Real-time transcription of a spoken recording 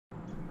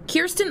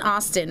Kirsten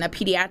Austin, a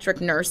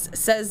pediatric nurse,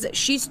 says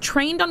she's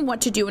trained on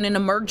what to do in an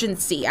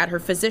emergency at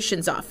her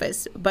physician's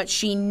office, but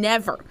she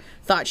never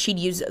thought she'd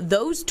use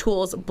those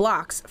tools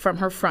blocks from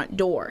her front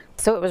door.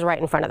 So it was right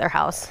in front of their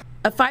house.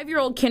 A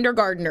 5-year-old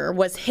kindergartner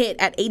was hit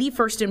at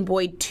 81st and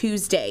Boyd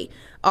Tuesday.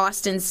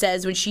 Austin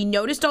says when she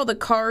noticed all the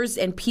cars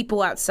and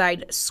people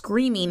outside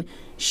screaming,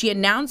 she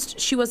announced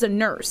she was a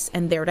nurse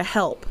and there to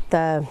help.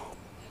 The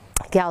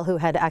gal who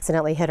had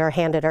accidentally hit her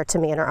handed her to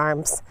me in her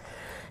arms.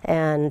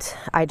 And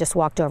I just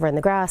walked over in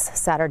the grass,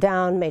 sat her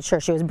down, made sure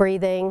she was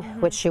breathing,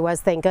 which she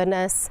was, thank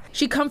goodness.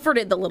 She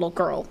comforted the little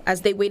girl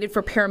as they waited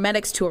for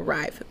paramedics to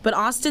arrive, but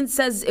Austin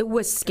says it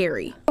was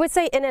scary. I would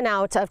say in and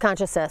out of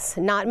consciousness,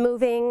 not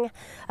moving,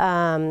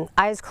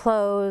 eyes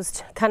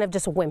closed, kind of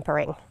just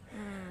whimpering.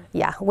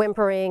 Yeah,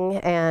 whimpering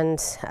and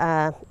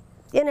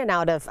in and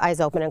out of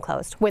eyes open and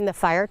closed. When the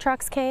fire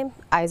trucks came,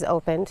 eyes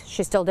opened.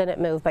 She still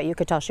didn't move, but you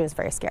could tell she was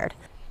very scared.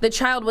 The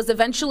child was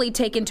eventually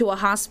taken to a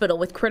hospital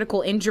with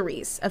critical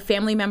injuries. A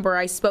family member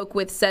I spoke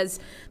with says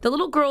the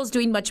little girl is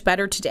doing much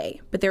better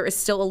today, but there is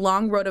still a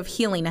long road of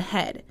healing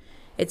ahead.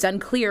 It's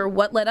unclear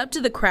what led up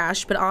to the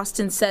crash, but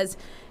Austin says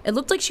it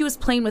looked like she was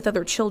playing with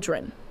other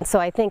children. So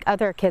I think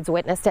other kids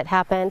witnessed it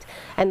happen,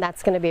 and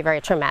that's going to be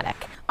very traumatic.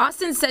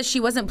 Austin says she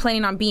wasn't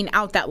planning on being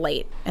out that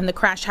late, and the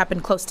crash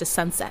happened close to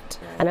sunset.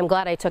 And I'm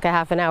glad I took a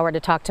half an hour to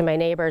talk to my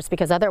neighbors,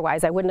 because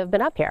otherwise I wouldn't have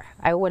been up here.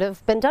 I would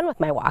have been done with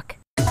my walk.